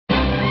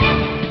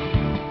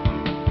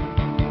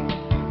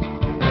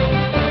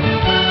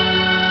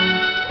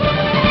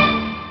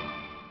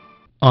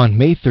On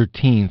May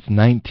 13,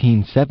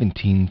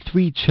 1917,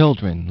 three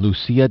children,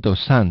 Lucia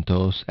dos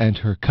Santos and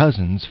her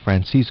cousins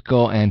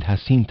Francisco and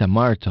Jacinta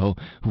Marto,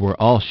 who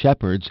were all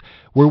shepherds,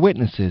 were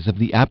witnesses of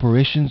the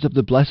apparitions of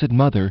the Blessed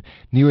Mother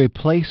near a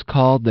place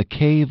called the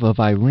Cave of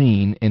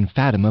Irene in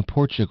Fatima,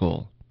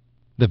 Portugal.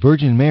 The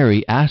Virgin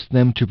Mary asked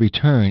them to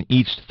return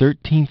each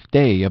 13th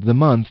day of the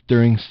month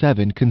during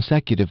 7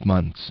 consecutive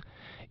months.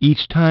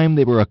 Each time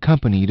they were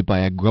accompanied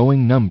by a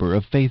growing number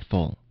of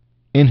faithful.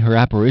 In her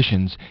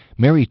apparitions,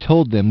 Mary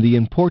told them the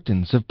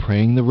importance of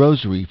praying the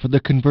rosary for the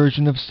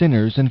conversion of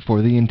sinners and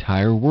for the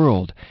entire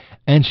world,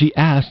 and she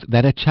asked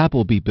that a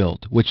chapel be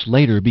built, which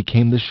later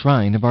became the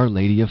shrine of Our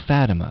Lady of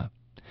Fatima.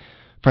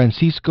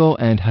 Francisco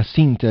and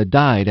Jacinta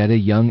died at a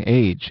young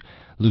age.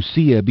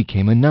 Lucia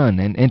became a nun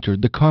and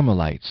entered the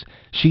Carmelites.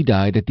 She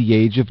died at the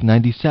age of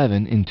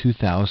 97 in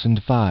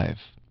 2005.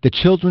 The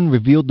children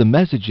revealed the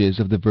messages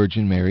of the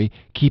Virgin Mary,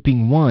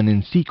 keeping one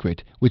in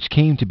secret, which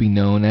came to be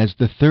known as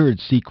the Third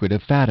Secret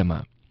of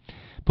Fatima.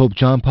 Pope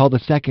John Paul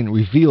II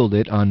revealed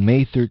it on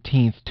May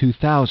 13,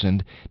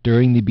 2000,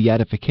 during the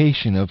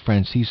beatification of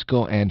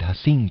Francisco and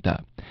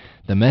Jacinta.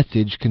 The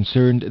message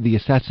concerned the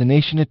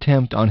assassination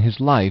attempt on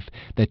his life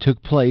that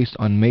took place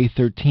on May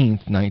 13,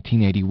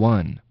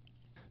 1981.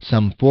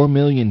 Some 4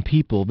 million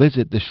people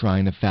visit the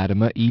Shrine of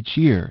Fatima each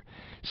year.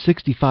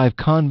 65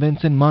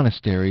 convents and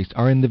monasteries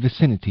are in the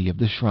vicinity of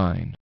the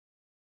shrine.